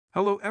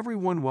Hello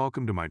everyone,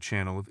 welcome to my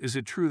channel. Is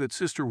it true that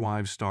Sister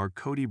Wives star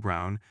Kody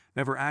Brown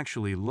never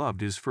actually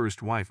loved his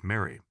first wife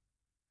Meri?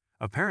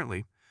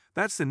 Apparently,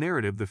 that's the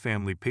narrative the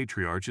family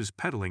patriarch is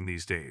peddling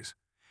these days,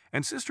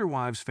 and Sister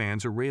Wives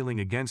fans are railing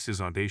against his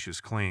audacious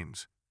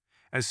claims.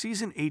 As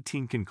season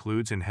 18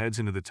 concludes and heads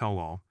into the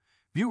tell-all,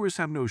 viewers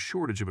have no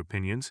shortage of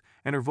opinions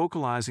and are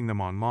vocalizing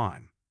them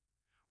online.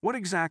 What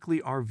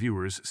exactly are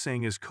viewers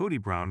saying as Kody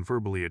Brown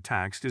verbally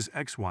attacks his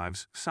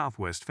ex-wives?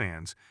 Southwest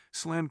fans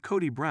slammed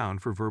Kody Brown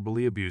for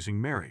verbally abusing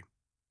Meri.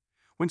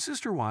 When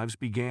Sister Wives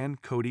began,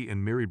 Kody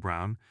and Meri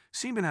Brown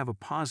seemed to have a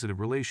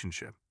positive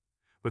relationship,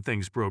 but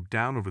things broke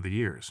down over the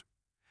years.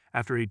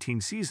 After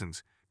 18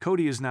 seasons,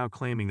 Kody is now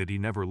claiming that he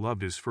never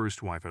loved his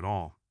first wife at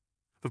all.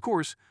 Of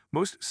course,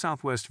 most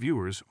Southwest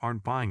viewers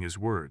aren't buying his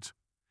words.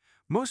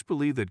 Most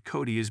believe that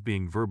Kody is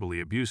being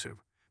verbally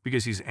abusive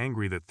because he's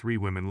angry that 3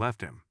 women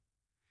left him.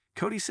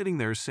 Kody sitting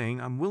there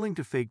saying, "I'm willing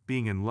to fake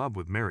being in love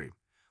with Meri,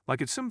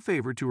 like it's some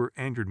favor to her,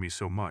 angered me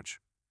so much.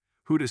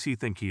 Who does he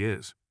think he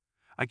is?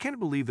 I can't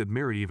believe that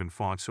Meri even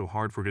fought so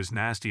hard for his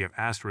nasty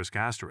asterisk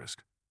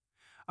asterisk.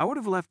 I would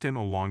have left him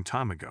a long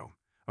time ago,"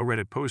 a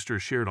Reddit poster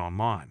shared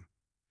online.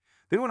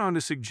 They went on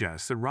to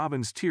suggest that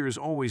Robin's tears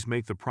always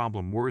make the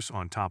problem worse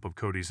on top of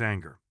Kody's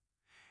anger.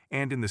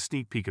 And in the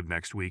sneak peek of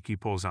next week, he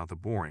pulls out the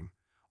boring,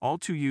 all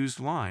too used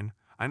line,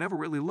 "I never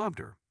really loved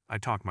her, I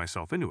talked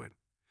myself into it.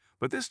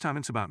 But this time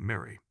it's about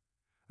Meri."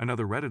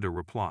 Another Redditor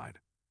replied,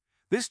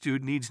 "This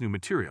dude needs new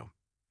material.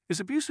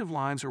 His abusive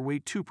lines are way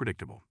too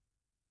predictable."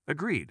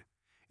 Agreed.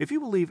 If you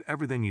believe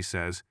everything he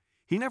says,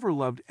 he never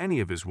loved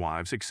any of his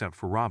wives except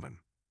for Robin.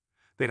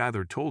 They'd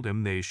either told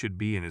him they should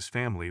be in his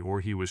family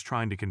or he was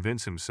trying to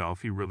convince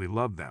himself he really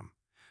loved them.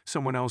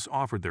 Someone else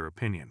offered their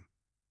opinion.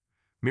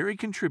 Meri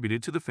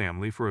contributed to the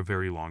family for a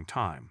very long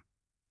time.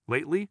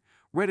 Lately,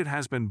 Reddit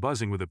has been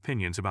buzzing with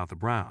opinions about the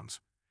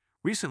Browns.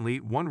 Recently,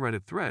 one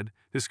Reddit thread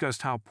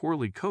discussed how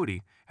poorly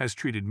Kody has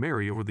treated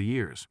Meri over the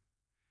years.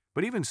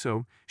 But even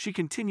so, she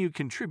continued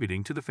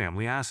contributing to the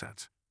family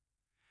assets.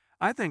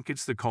 "I think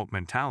it's the cult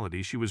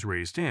mentality she was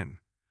raised in,"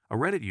 a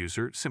Reddit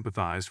user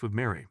sympathized with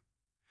Meri.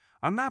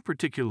 "I'm not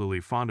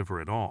particularly fond of her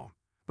at all,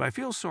 but I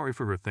feel sorry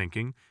for her,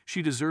 thinking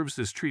she deserves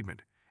this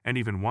treatment and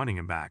even wanting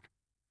him back."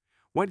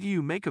 What do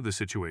you make of the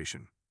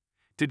situation?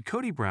 Did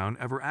Kody Brown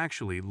ever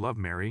actually love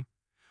Meri?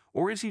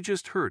 Or is he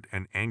just hurt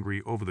and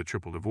angry over the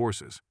triple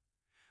divorces?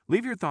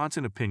 Leave your thoughts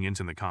and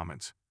opinions in the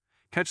comments.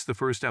 Catch the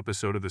first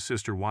episode of the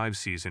Sister Wives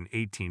Season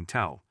 18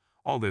 Tell,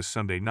 all this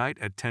Sunday night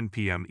at 10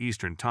 p.m.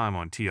 Eastern Time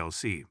on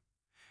TLC.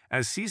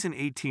 As Season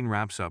 18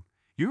 wraps up,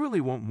 you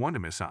really won't want to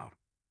miss out.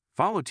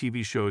 Follow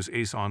TV shows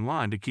Ace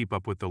online to keep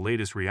up with the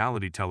latest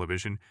reality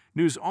television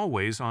news,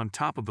 always on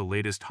top of the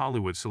latest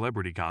Hollywood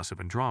celebrity gossip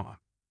and drama.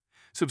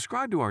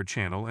 Subscribe to our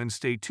channel and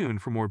stay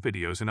tuned for more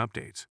videos and updates.